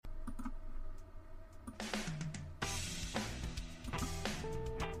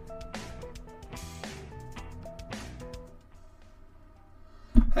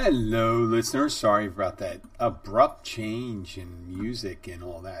Hello, listeners. Sorry about that abrupt change in music and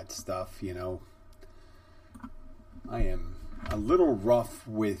all that stuff. I am a little rough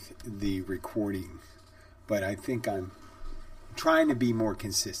with the recording, but I think I'm trying to be more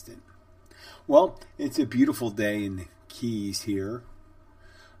consistent. Well, it's a beautiful day in the Keys here.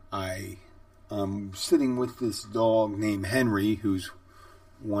 I am sitting with this dog named Henry, who's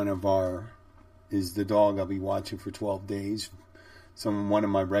is the dog I'll be watching for 12 days. One of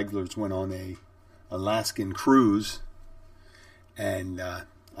my regulars went on a Alaskan cruise, and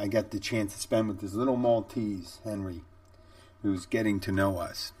I got the chance to spend with this little Maltese, Henry, who's getting to know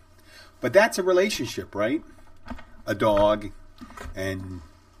us. But that's a relationship, right? A dog and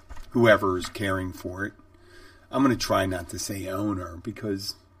whoever is caring for it. I'm going to try not to say owner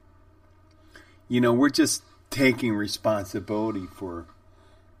because, we're just taking responsibility for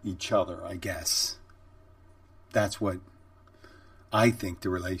each other, I guess. That's what I think the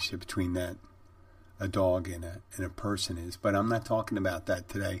relationship between a dog and a person is. But I'm not talking about that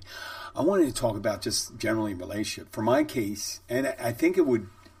today. I wanted to talk about just generally relationship. For my case, and I think it would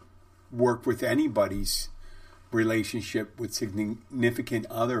work with anybody's relationship with significant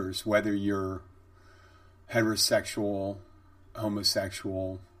others, whether you're heterosexual,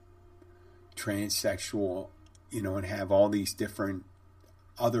 homosexual, transsexual, and have all these different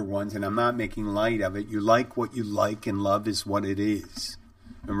other ones, and I'm not making light of it. You like what you like, and love is what it is,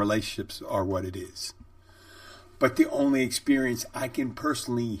 and relationships are what it is. But the only experience I can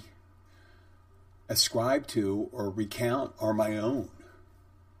personally ascribe to or recount are my own.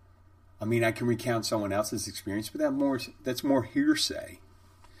 I mean, I can recount someone else's experience, but that's more hearsay,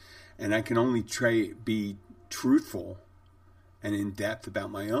 and I can only be truthful and in depth about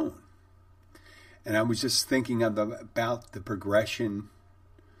my own. And I was just thinking about the progression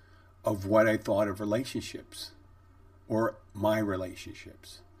of what I thought of relationships or my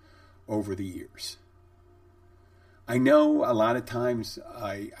relationships over the years. I know a lot of times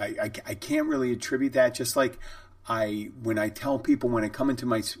I can't really attribute that, just like when I tell people when they come in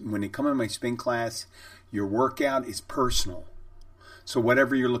my spin class, your workout is personal. So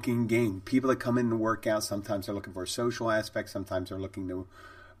whatever you're looking to gain, people that come in to work out, sometimes they're looking for a social aspect, sometimes they're looking to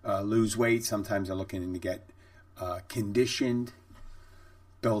lose weight, sometimes they're looking to get conditioned,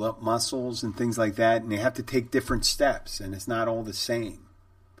 build up muscles and things like that, and they have to take different steps, and it's not all the same.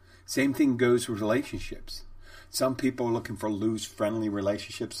 Same thing goes with relationships. Some people are looking for loose, friendly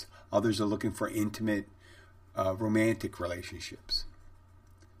relationships. Others are looking for intimate, romantic relationships.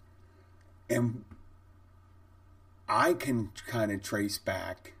 And I can kind of trace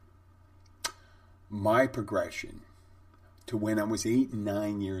back my progression to when I was 8 and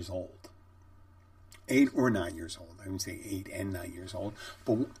 9 years old. 8 or 9 years old. I would say 8 and 9 years old.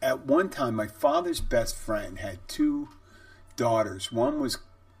 But at one time, my father's best friend had 2 daughters. One was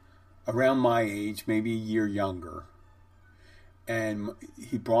around my age, maybe a year younger. And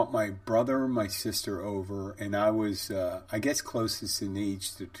he brought my brother and my sister over. And I was, I guess, closest in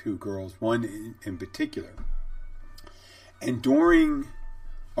age to 2 girls, one in particular. And during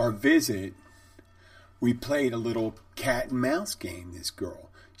our visit, we played a little cat and mouse game, this girl.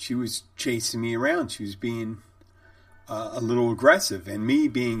 She was chasing me around. She was being a little aggressive. And me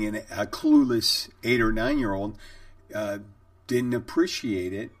being a clueless 8 or 9 year old didn't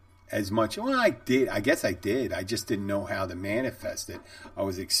appreciate it as much. Well, I did. I guess I did. I just didn't know how to manifest it. I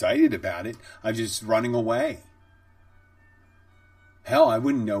was excited about it. I was just running away. Hell, I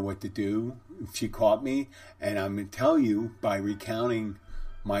wouldn't know what to do if she caught me. And I'm going to tell you, by recounting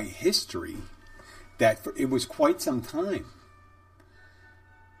my history, that it was quite some time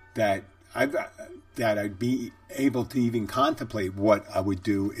that I'd be able to even contemplate what I would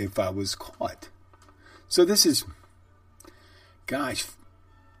do if I was caught. So this is,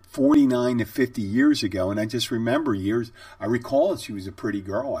 49 to 50 years ago, and I just remember I recall she was a pretty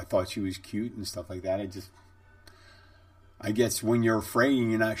girl. I thought she was cute and stuff like that. I guess when you're afraid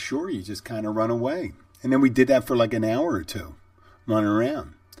and you're not sure, you just kind of run away. And then we did that for like an hour or two, running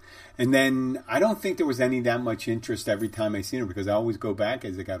around. And then I don't think there was that much interest every time I seen her, because I always go back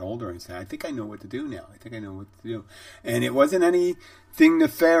as I got older and say, I think I know what to do now. I think I know what to do. And it wasn't anything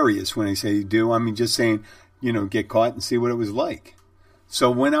nefarious when I say do. I mean, just saying, get caught and see what it was like.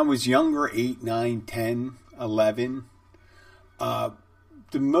 So when I was younger, 8, 9, 10, 11, the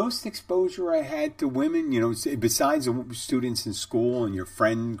most exposure I had to women, besides the students in school and your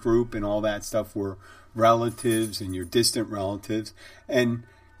friend group and all that stuff, were relatives and your distant relatives. And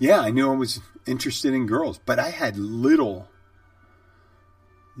yeah, I knew I was interested in girls, but I had little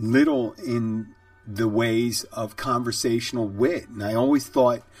in the ways of conversational wit. And I always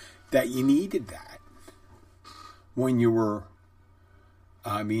thought that you needed that when you were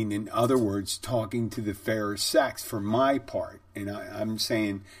I mean, in other words, talking to the fairer sex for my part. And I'm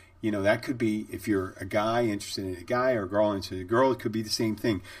saying, that could be if you're a guy interested in a guy or a girl interested in a girl, it could be the same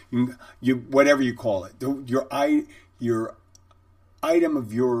thing. You whatever you call it, your item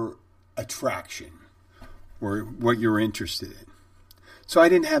of your attraction or what you're interested in. So I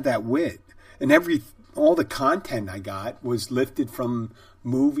didn't have that wit. And all the content I got was lifted from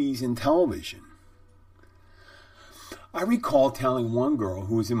movies and television. I recall telling one girl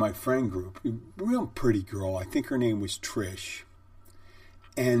who was in my friend group, a real pretty girl, I think her name was Trish,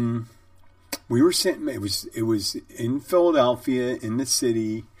 and we were sitting, it was in Philadelphia, in the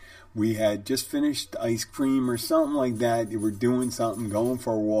city. We had just finished ice cream or something like that. We were doing something, going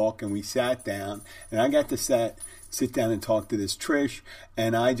for a walk, and we sat down, and I got to sit down and talk to this Trish,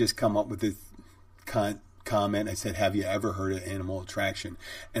 and I just come up with this comment. I said, have you ever heard of animal attraction?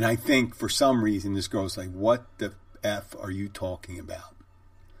 And I think for some reason this girl's like, what the F are you talking about?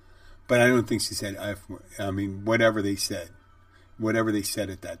 But I don't think she said F. I mean, whatever they said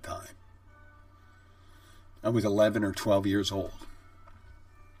at that time. I was 11 or 12 years old.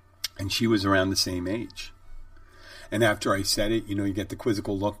 And she was around the same age. And after I said it, you get the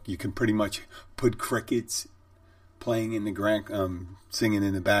quizzical look. You can pretty much put crickets playing in the singing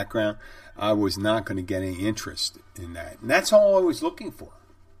in the background. I was not going to get any interest in that. And that's all I was looking for.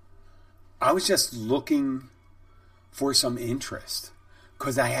 I was just looking for some interest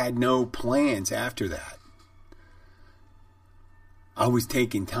because I had no plans after that. I was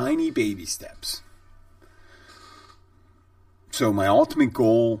taking tiny baby steps. So my ultimate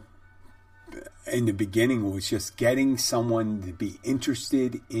goal in the beginning was just getting someone to be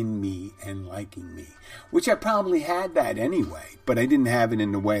interested in me and liking me, which I probably had that anyway, but I didn't have it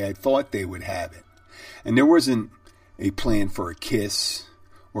in the way I thought they would have it. And there wasn't a plan for a kiss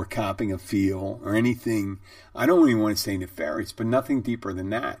or copping a feel or anything. I don't even want to say nefarious, but nothing deeper than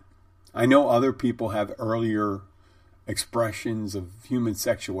that. I know other people have earlier expressions of human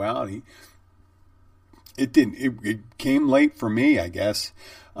sexuality. It didn't. It came late for me, I guess.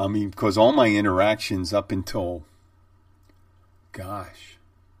 I mean, because all my interactions up until,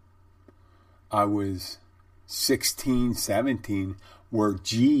 I was 16, 17, were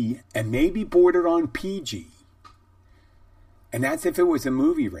G and maybe bordered on PG. And that's if it was a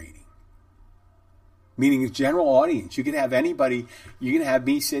movie rating. Meaning a general audience. You could have anybody, you can have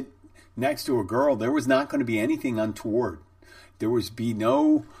me sit next to a girl. There was not going to be anything untoward. There was be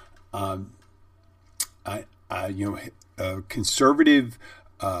no, conservative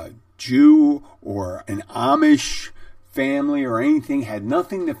Jew or an Amish family or anything had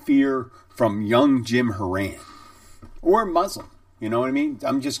nothing to fear from young Jim Horan or Muslim. You know what I mean?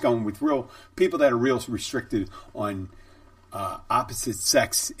 I'm just going with real people that are real restricted on opposite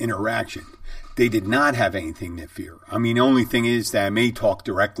sex interaction. They did not have anything to fear. I mean, the only thing is that I may talk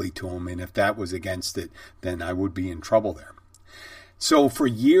directly to them, and if that was against it, then I would be in trouble there. So for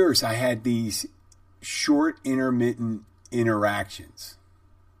years, I had these short, intermittent interactions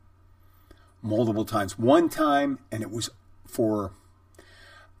multiple times. One time, and it was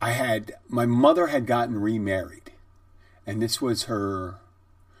my mother had gotten remarried, and this was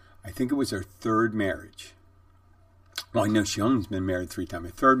I think it was her third marriage. Well, I know she only's been married 3 times,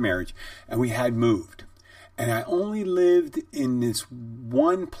 her third marriage, and we had moved. And I only lived in this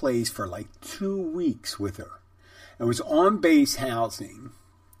one place for like 2 weeks with her. It was on base housing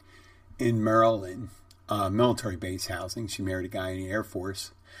in Maryland, military base housing. She married a guy in the Air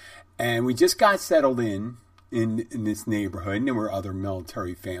Force. And we just got settled in this neighborhood, and there were other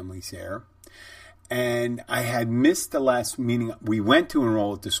military families there. And I had missed the last meeting. We went to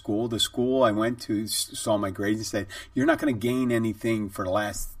enroll at the school. The school I went to saw my grades and said, you're not going to gain anything for the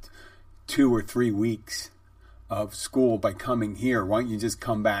last 2 or 3 weeks of school by coming here. Why don't you just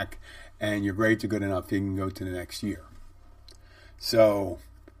come back and your grades are good enough, you can go to the next year. So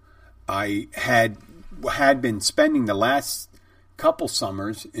I had been spending the last couple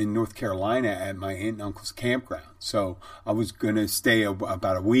summers in North Carolina at my aunt and uncle's campground. So I was going to stay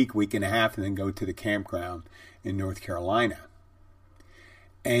about a week and a half, and then go to the campground in North Carolina.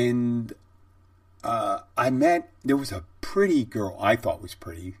 And there was a pretty girl, I thought was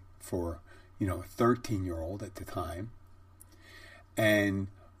pretty for, a 13-year-old at the time. And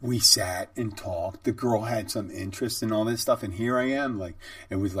we sat and talked. The girl had some interest in all this stuff. And here I am.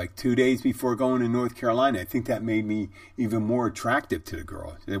 It was 2 days before going to North Carolina. I think that made me even more attractive to the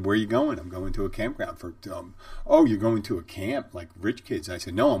girl. I said, where are you going? I'm going to a campground. Oh, you're going to a camp like rich kids? I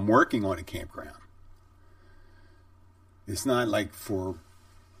said, no, I'm working on a campground. It's not like for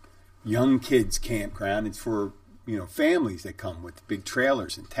young kids campground. It's for, families that come with big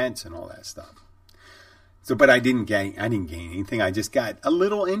trailers and tents and all that stuff. So, but I didn't gain anything. I just got a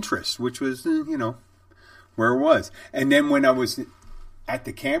little interest, which was, where it was. And then when I was at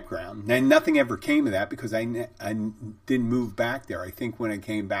the campground, then nothing ever came of that because I didn't move back there. I think when I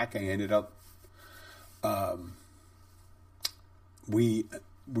came back, I ended up, we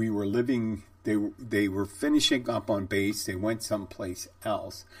were living, they were finishing up on base. They went someplace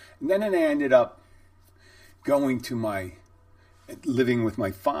else. And then I ended up living with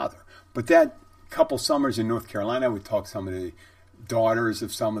my father. But that couple summers in North Carolina, I would talk to some of the daughters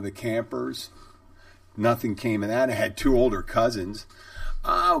of some of the campers. Nothing came of that. I had 2 older cousins.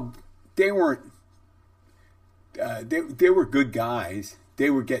 They weren't. They were good guys. They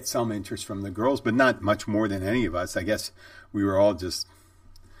would get some interest from the girls, but not much more than any of us. I guess we were all just.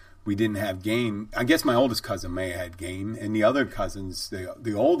 We didn't have game. I guess my oldest cousin may have had game, and the other cousins,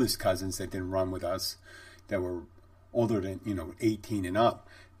 the oldest cousins that didn't run with us, that were older than 18 and up,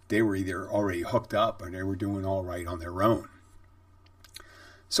 they were either already hooked up or they were doing all right on their own.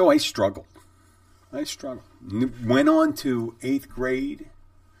 So I struggled. Went on to 8th grade.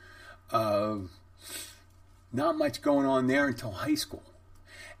 Not much going on there until high school.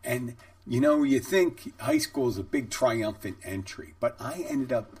 And, you think high school is a big triumphant entry. But I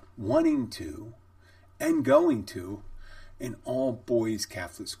ended up wanting to and going to an all-boys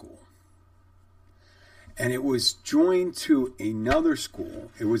Catholic school. And it was joined to another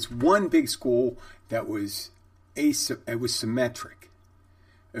school. It was one big school that was symmetric.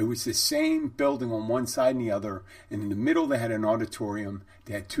 It was the same building on one side and the other. And in the middle, they had an auditorium.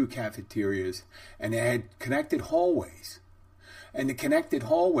 They had 2 cafeterias. And they had connected hallways. And the connected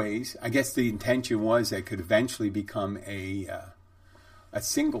hallways, I guess the intention was that it could eventually become a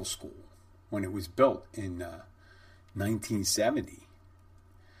single school when it was built in 1970.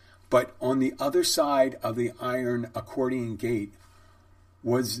 But on the other side of the iron accordion gate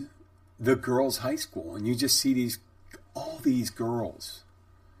was the girls' high school. And you just see all these girls.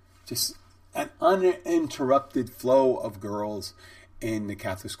 Just an uninterrupted flow of girls in the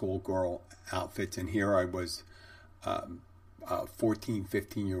Catholic school girl outfits. And here I was, a 14,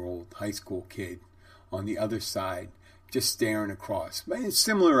 15-year-old high school kid on the other side, just staring across. It's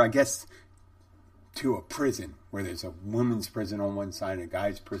similar, I guess, to a prison, where there's a women's prison on one side and a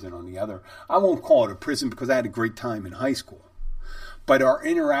guy's prison on the other. I won't call it a prison because I had a great time in high school. But our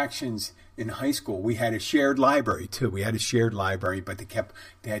interactions in high school, we had a shared library too. We had a shared library, but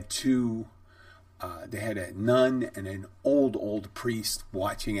they had 2, they had a nun and an old priest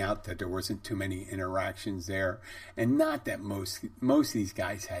watching out that there wasn't too many interactions there. And not that most of these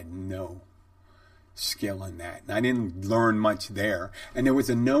guys had no skill in that. And I didn't learn much there. And there was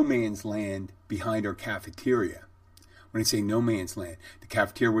a no man's land behind our cafeteria. When I say no man's land, the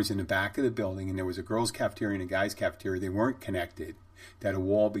cafeteria was in the back of the building, and there was a girls' cafeteria and a guys' cafeteria. They weren't connected. They had a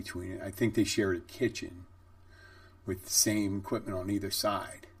wall between it. I think they shared a kitchen with the same equipment on either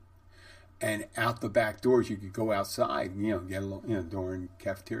side. And out the back doors, you could go outside, get a little, during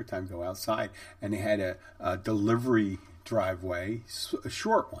cafeteria time, go outside. And they had a delivery driveway, a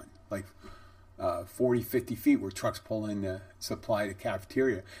short one, like 40, 50 feet, where trucks pull in to supply the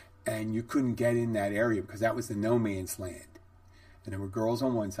cafeteria. And you couldn't get in that area because that was the no man's land. And there were girls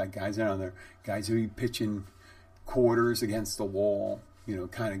on one side, guys on the other. Guys would be pitching quarters against the wall,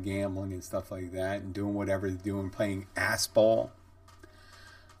 kind of gambling and stuff like that, and doing whatever they're doing, playing ass ball.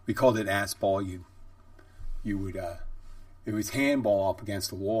 We called it ass ball. You would, it was handball up against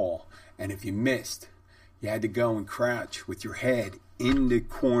the wall. And if you missed, you had to go and crouch with your head in the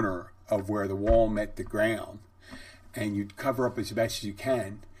corner of where the wall met the ground. And you'd cover up as best as you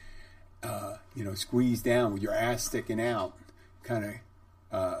can, squeeze down with your ass sticking out, kind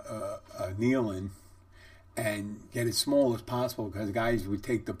of kneeling, and get as small as possible, because guys would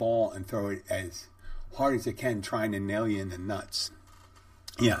take the ball and throw it as hard as they can, trying to nail you in the nuts.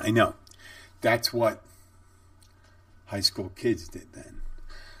 Yeah, I know. That's what high school kids did then.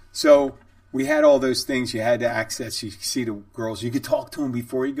 So we had all those things. You had to access. You see the girls. You could talk to them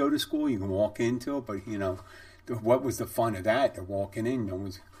before you go to school. You can walk into it, but what was the fun of that? They're walking in.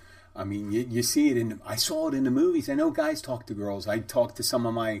 You see it I saw it in the movies. I know guys talk to girls. I talked to some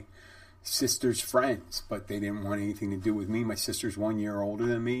of my sister's friends, but they didn't want anything to do with me. My sister's 1 year older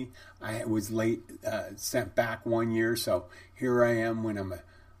than me. I was sent back 1 year, so here I am when I'm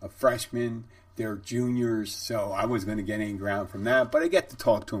a freshman. They're juniors, so I was going to get any ground from that. But I get to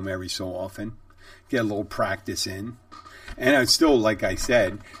talk to them every so often, get a little practice in. And I still, like I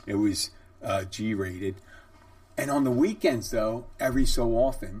said, it was G-rated. And on the weekends, though, every so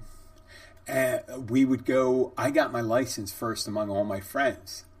often, we would go. I got my license first among all my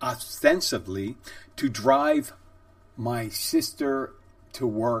friends, ostensibly to drive my sister to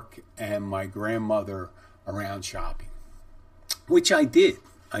work and my grandmother around shopping, which I did.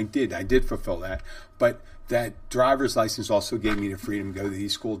 I did fulfill that. But that driver's license also gave me the freedom to go to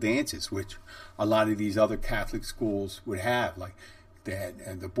these school dances, which a lot of these other Catholic schools would have. Like they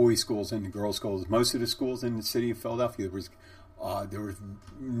had the boys' schools and the girls' schools. Most of the schools in the city of Philadelphia, there was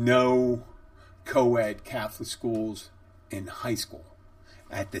no co-ed Catholic schools in high school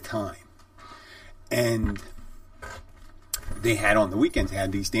at the time. And they had on the weekends,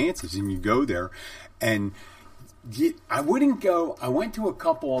 had these dances, and you go there. And I wouldn't go. I went to a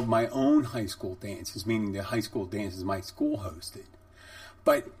couple of my own high school dances, meaning the high school dances my school hosted.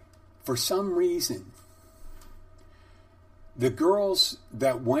 But for some reason, the girls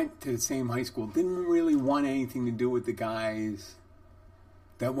that went to the same high school didn't really want anything to do with the guys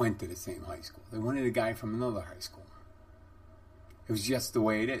that went to the same high school. They wanted a guy from another high school. It was just the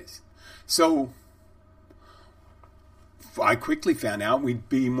way it is. So I quickly found out we'd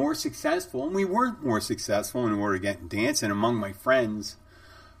be more successful, and we weren't more successful, and we were getting dancing among my friends.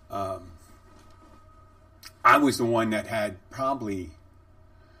 I was the one that had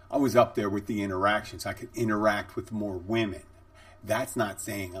I was up there with the interactions. I could interact with more women. That's not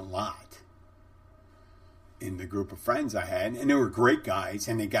saying a lot in the group of friends I had, and they were great guys,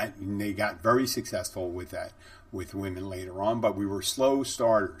 and they got very successful with with women later on. But we were slow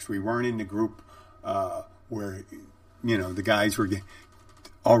starters. We weren't in the group where the guys were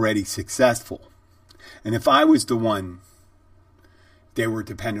already successful. And if I was the one they were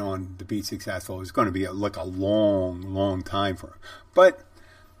dependent on to be successful, it was going to be a long, long time for them. But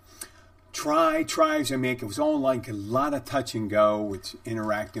try as I make, it was all like a lot of touch and go with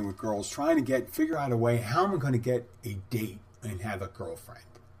interacting with girls, trying to figure out a way, how am I going to get a date and have a girlfriend?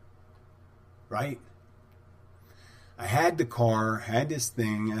 Right? I had the car, had this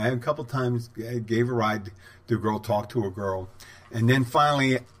thing, and I had a couple times gave a ride to a girl, talked to a girl, and then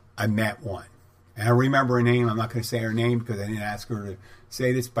finally I met one. And I remember her name. I'm not going to say her name because I didn't ask her to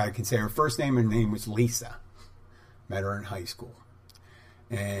say this, but I can say her first name. Her name was Lisa. Met her in high school.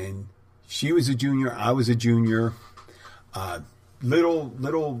 And she was a junior. I was a junior.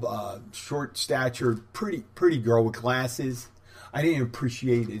 Little short stature, pretty girl with glasses. I didn't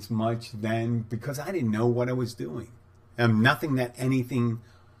appreciate it as much then because I didn't know what I was doing. Nothing that anything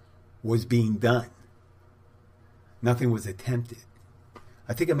was being done. Nothing was attempted.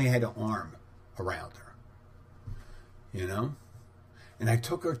 I think I may have had an arm around her. And I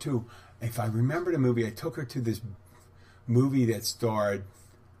took her to, if I remember the movie, I took her to this movie that starred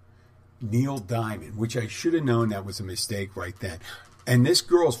Neil Diamond, which I should have known that was a mistake right then. And this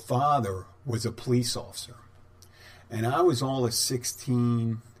girl's father was a police officer. And I was all of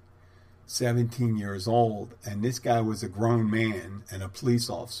 16, 17 years old, and this guy was a grown man and a police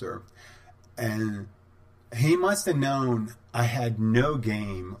officer. And he must have known I had no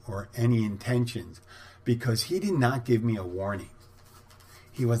game or any intentions because he did not give me a warning.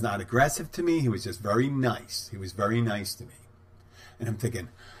 He was not aggressive to me. He was just very nice. He was very nice to me. And I'm thinking,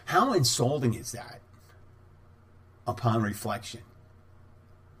 how insulting is that upon reflection?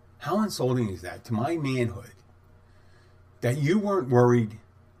 How insulting is that to my manhood that you weren't worried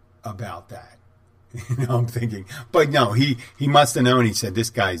about that? I'm thinking, but no, he must have known. He said, this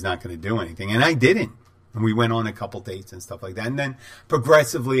guy's not going to do anything. And I didn't. And we went on a couple dates and stuff like that. And then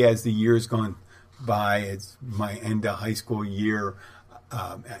progressively, as the years gone by, as my end of high school years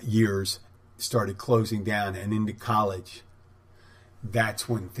started closing down and into college, that's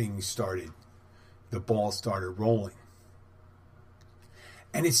when things started, the ball started rolling.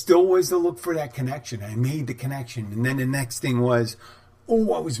 And it still was to look for that connection. I made the connection. And then the next thing was, I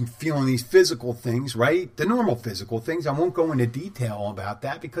was feeling these physical things, right? The normal physical things. I won't go into detail about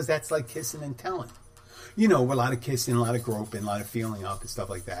that because that's like kissing and telling. A lot of kissing, a lot of groping, a lot of feeling up and stuff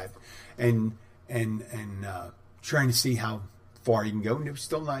like that. And trying to see how far you can go. And it was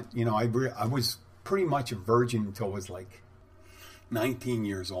still not, I was pretty much a virgin until I was like 19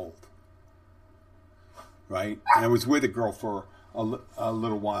 years old. Right? And I was with a girl for a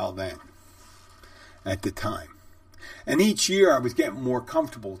little while then, at the time. And each year I was getting more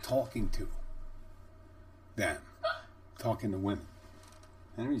comfortable talking to them, talking to women.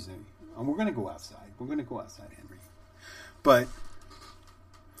 Henry's saying, we're going to go outside. We're going to go outside, Henry. But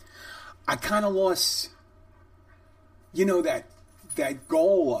I kind of lost, that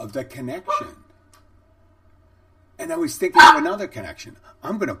goal of the connection. And I was thinking of another connection.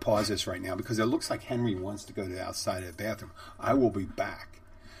 I'm going to pause this right now because it looks like Henry wants to go to the outside of the bathroom. I will be back.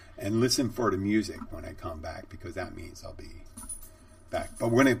 And listen for the music when I come back because that means I'll be back. But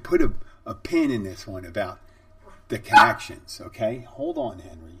we're going to put a pin in this one about the connections, okay? Hold on,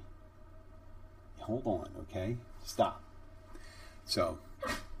 Henry. Hold on, okay? Stop. So,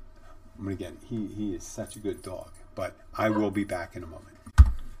 I'm going to get, he is such a good dog. But I will be back in a moment.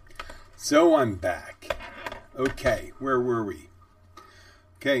 So I'm back. Okay, where were we?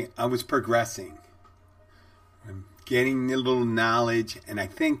 Okay, I was progressing. I'm getting a little knowledge, and I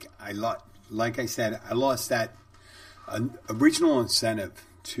think like I said, I lost that original incentive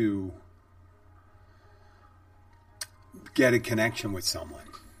to get a connection with someone.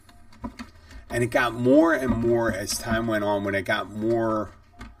 And it got more and more as time went on, when I got more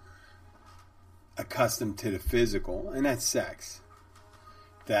accustomed to the physical, and that's sex,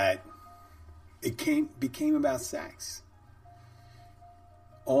 that it became about sex.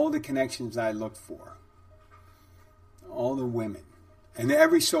 All the connections I looked for, all the women. And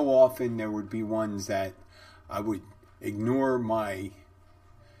every so often there would be ones that I would ignore my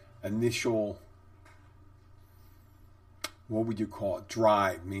initial, what would you call it,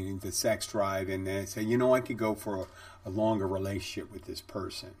 drive, meaning the sex drive, and then say, I could go for a longer relationship with this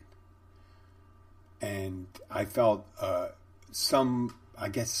person. And I felt some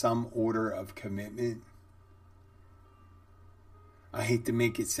order of commitment. I hate to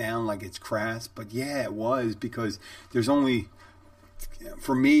make it sound like it's crass, but yeah, it was, because there's only,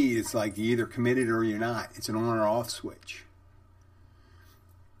 for me, it's like you're either committed or you're not. It's an on or off switch.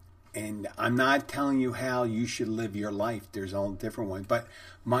 And I'm not telling you how you should live your life. There's all different ones. But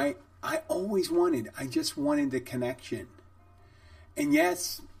I just wanted the connection. And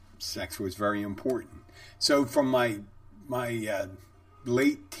yes, sex was very important. So from my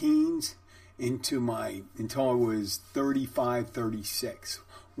late teens until I was 35, 36,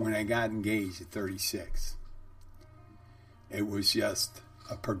 when I got engaged at 36, it was just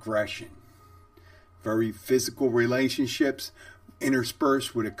a progression. Very physical relationships,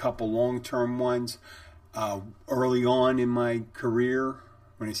 interspersed with a couple long-term ones. Early on in my career,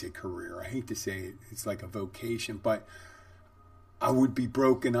 when I say career, I hate to say it, it's like a vocation, but I would be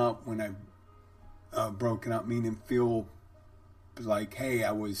broken up meaning feel like, hey,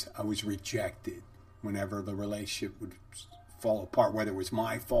 I was rejected whenever the relationship would fall apart, whether it was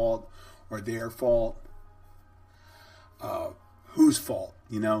my fault or their fault. Whose fault,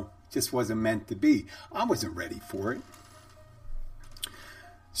 just wasn't meant to be. I wasn't ready for it.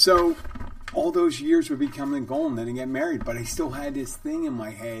 So all those years were becoming gone, then I got married, but I still had this thing in my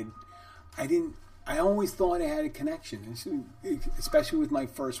head. I always thought I had a connection, especially with my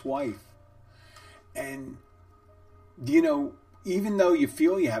first wife. And, even though you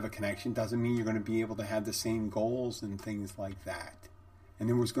feel you have a connection, doesn't mean you're going to be able to have the same goals and things like that. And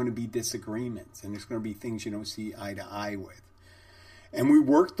there was going to be disagreements, and there's going to be things you don't see eye to eye with. And we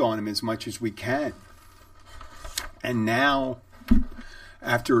worked on them as much as we can. And now,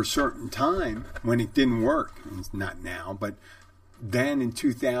 after a certain time, when it didn't work, it's not now, but then in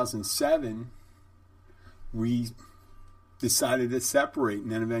 2007, we decided to separate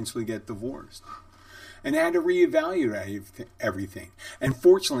and then eventually get divorced. And I had to reevaluate everything. And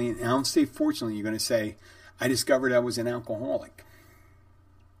fortunately, and I don't say fortunately, you're going to say, I discovered I was an alcoholic.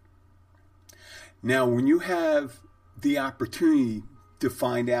 Now, when you have the opportunity to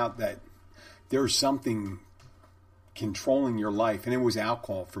find out that there's something controlling your life, and it was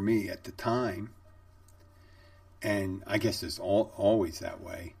alcohol for me at the time, and I guess it's always that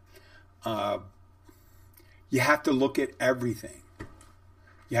way, you have to look at everything.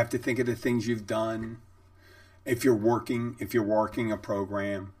 You have to think of the things you've done. If you're working a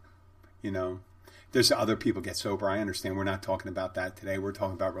program, there's other people get sober. I understand. We're not talking about that today. We're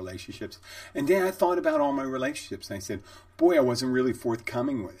talking about relationships. And then I thought about all my relationships, and I said, boy, I wasn't really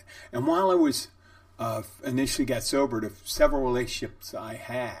forthcoming with it. And while I was initially got sober, the several relationships I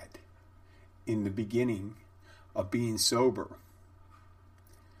had in the beginning of being sober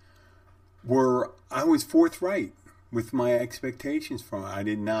I was forthright with my expectations from it. I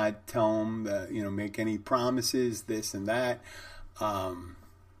did not tell them that, make any promises, this and that. I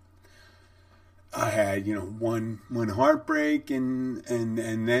had, one heartbreak, and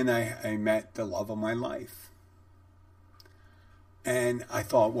then I met the love of my life. And I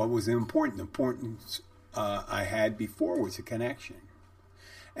thought what was important. The importance I had before was a connection.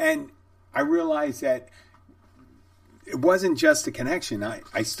 And I realized that it wasn't just a connection.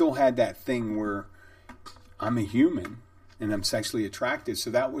 I still had that thing where I'm a human and I'm sexually attracted, so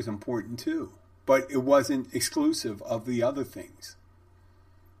that was important too. But it wasn't exclusive of the other things.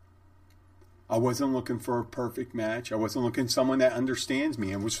 I wasn't looking for a perfect match. I wasn't looking for someone that understands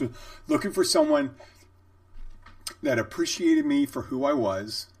me. I was looking for someone that appreciated me for who I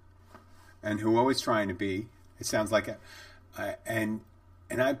was and who I was trying to be. It sounds like and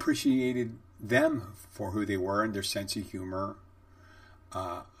I appreciated them for who they were and their sense of humor.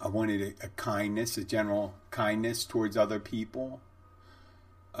 I wanted a kindness, a general kindness towards other people.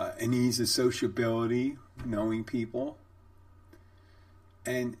 an ease of sociability, knowing people.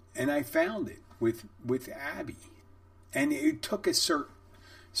 And I found it with Abby. And it took a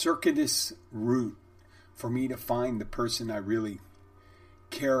circuitous route for me to find the person I really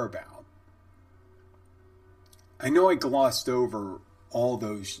care about. I know I glossed over all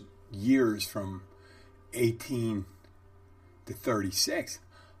those years from 18 to 36,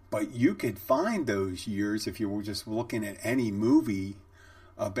 but you could find those years if you were just looking at any movie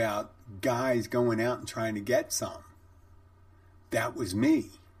about guys going out and trying to get some. That was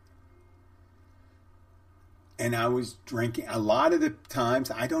me. And I was drinking. A lot of the times,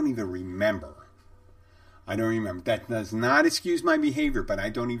 I don't even remember. That does not excuse my behavior, but I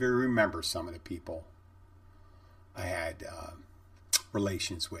don't even remember some of the people I had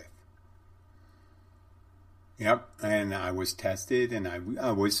relations with. Yep, and I was tested, and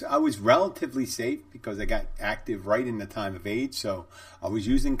I was relatively safe because I got active right in the time of age, so I was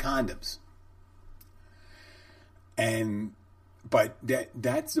using condoms. But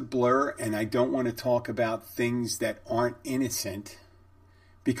that's a blur, and I don't want to talk about things that aren't innocent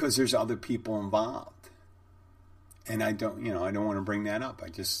because there's other people involved, and I don't want to bring that up.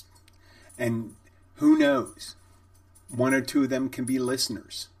 And who knows, one or two of them can be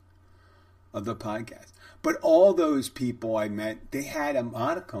listeners of the podcast. But all those people I met, they had a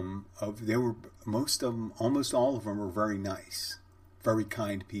modicum of, most of them, almost all of them were very nice, very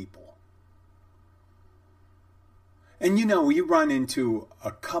kind people. And you run into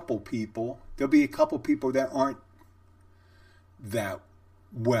a couple people, there'll be a couple people that aren't that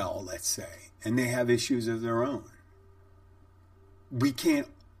well, let's say, and they have issues of their own. We can't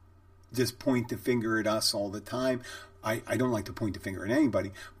just point the finger at us all the time. I don't like to point the finger at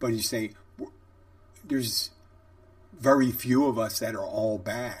anybody, but you say, there's very few of us that are all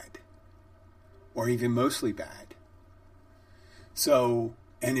bad or even mostly bad. So,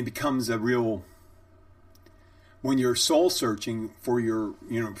 and it becomes a real, when you're soul searching for your,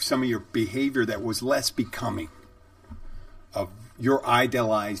 some of your behavior that was less becoming of your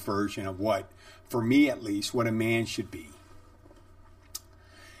idealized version of what, for me at least, what a man should be.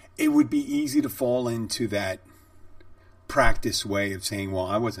 It would be easy to fall into that practice way of saying, well,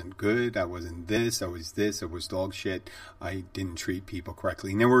 I wasn't good, I wasn't this, I was dog shit, I didn't treat people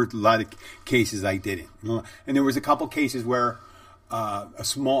correctly. And there were a lot of cases I didn't. And there was a couple cases where,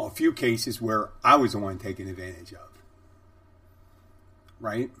 a few cases where I was the one taken advantage of.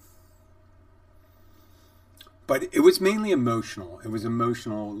 Right? But it was mainly emotional. It was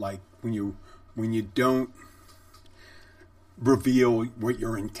emotional, like when you don't reveal what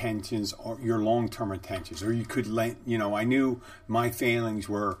your intentions or your long-term intentions, or you could I knew my failings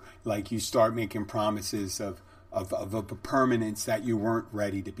were like you start making promises of a permanence that you weren't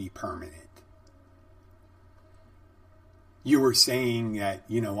ready to be permanent. You were saying that,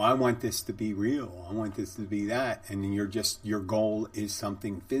 I want this to be real, I want this to be that, and then your goal is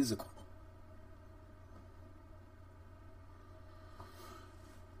something physical.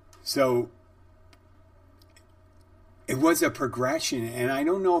 So it was a progression, and I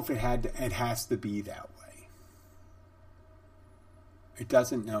don't know if it has to be that way. It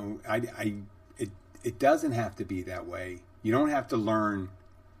doesn't know. It doesn't have to be that way. You don't have to learn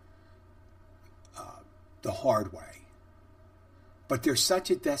the hard way. But there's such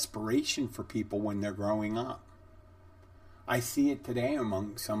a desperation for people when they're growing up. I see it today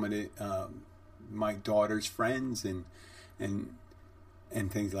among some of my daughter's friends and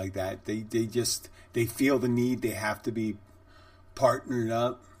things like that. They feel the need. They have to be partnered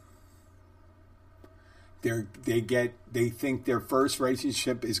up. They think their first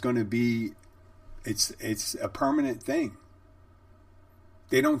relationship is going to be, it's a permanent thing.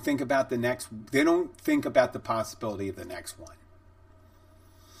 They don't think about the next. They don't think about the possibility of the next one.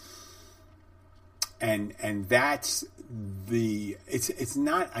 And that's it's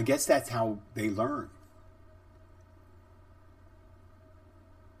not. I guess that's how they learn.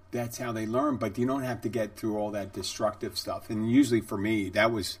 That's how they learn, but you don't have to get through all that destructive stuff. And usually for me,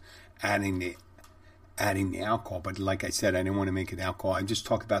 that was adding the alcohol. But like I said, I didn't want to make it alcohol. I just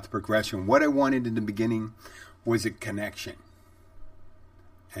talked about the progression. What I wanted in the beginning was a connection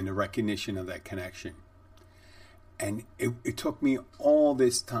and the recognition of that connection. And it took me all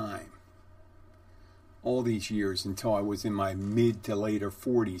this time, all these years, until I was in my mid to later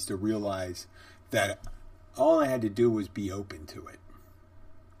 40s to realize that all I had to do was be open to it.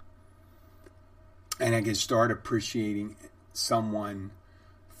 And I could start appreciating someone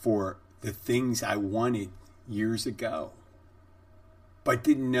for the things I wanted years ago, but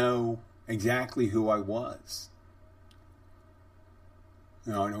didn't know exactly who I was.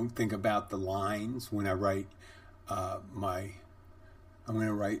 I don't think about the lines when I write my I'm going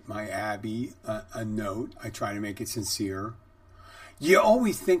to write my Abby a note. I try to make it sincere. You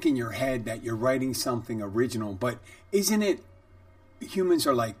always think in your head that you're writing something original, but isn't it, humans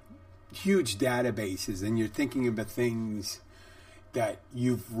are like huge databases, and you're thinking about things that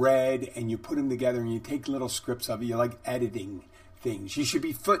you've read and you put them together and you take little scripts of it. You're like editing things. You should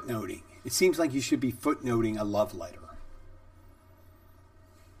be footnoting. It seems like you should be footnoting a love letter.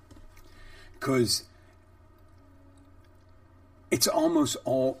 Because it's almost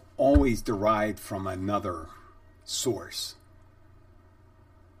always derived from another source.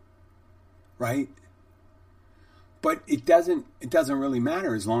 Right? But it doesn't really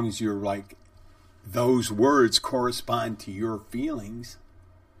matter as long as you're like, those words correspond to your feelings.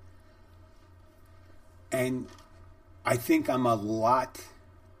 And I think I'm a lot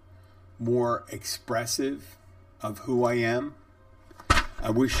more expressive of who I am. I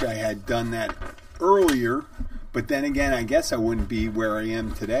wish I had done that earlier, but then again, I guess I wouldn't be where I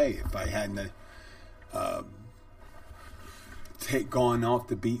am today if I hadn't gone off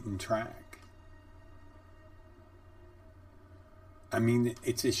the beaten track. I mean,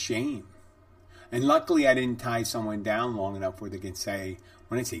 it's a shame. And luckily I didn't tie someone down long enough where they can say,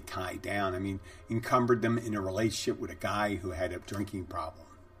 when I say tie down, I mean encumbered them in a relationship with a guy who had a drinking problem.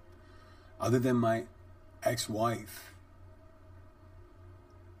 Other than my ex-wife,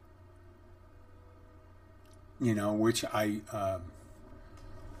 you know, which I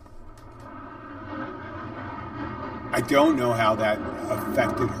don't know how that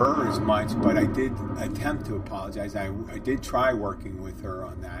affected her as much, but I did attempt to apologize. I did try working with her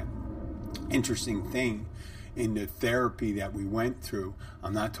on that. Interesting thing in the therapy that we went through,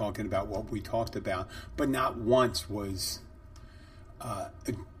 I'm not talking about what we talked about, but not once was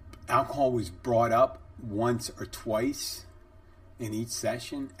alcohol was brought up once or twice in each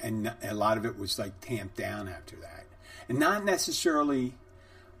session, and a lot of it was like tamped down after that. And not necessarily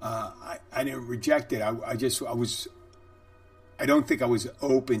I didn't reject it. I don't think I was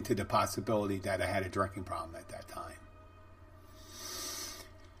open to the possibility that I had a drinking problem at that time.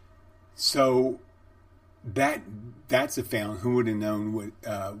 So that's a fail. Who would have known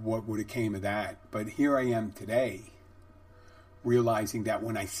what would have came of that? But here I am today, realizing that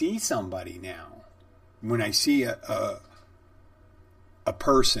when I see somebody now, when I see a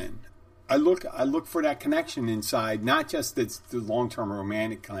person, I look for that connection inside, not just the long-term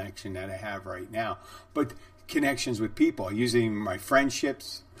romantic connection that I have right now, but connections with people, usually my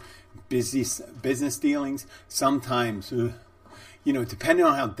friendships, business dealings. Sometimes, depending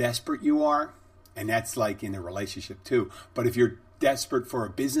on how desperate you are, and that's like in a relationship too. But if you're desperate for a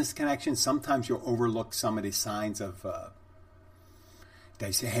business connection, sometimes you'll overlook some of the signs of,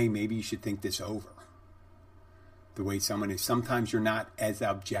 they say, hey, maybe you should think this over. The way someone is. Sometimes you're not as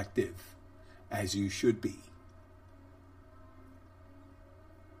objective as you should be.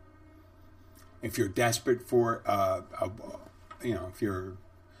 If you're desperate for, if you're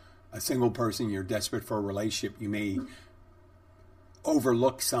a single person, you're desperate for a relationship, you may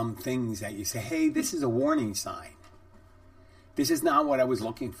overlook some things that you say, hey, this is a warning sign. This is not what I was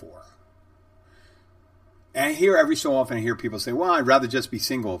looking for. And I hear every so often, I hear people say, well, I'd rather just be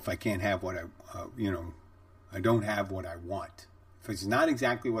single if I can't have what I don't have what I want. If it's not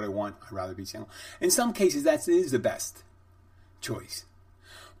exactly what I want, I'd rather be single. In some cases, that is the best choice.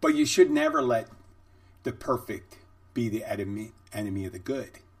 But you should never let the perfect be the enemy of the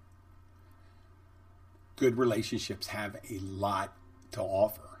good. Good relationships have a lot to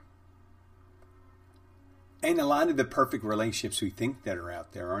offer. And a lot of the perfect relationships we think that are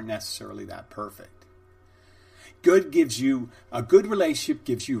out there aren't necessarily that perfect. A good relationship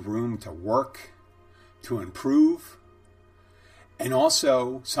gives you room to work, to improve, and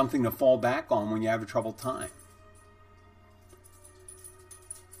also something to fall back on when you have a troubled time.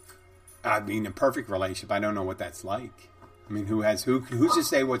 I mean, a perfect relationship, I don't know what that's like. I mean, who's to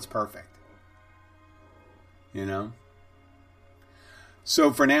say what's perfect? You know?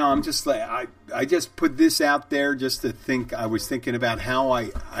 So for now, I'm just like, I just put this out there just to think. I was thinking about how I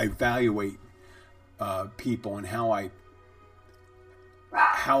evaluate people and how I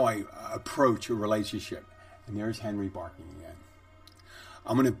approach a relationship. And there's Henry barking again.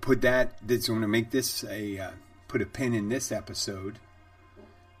 I'm going to put I'm going to make this put a pin in this episode.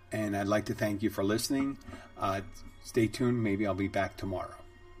 And I'd like to thank you for listening. Stay tuned. Maybe I'll be back tomorrow.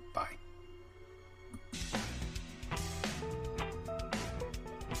 Bye.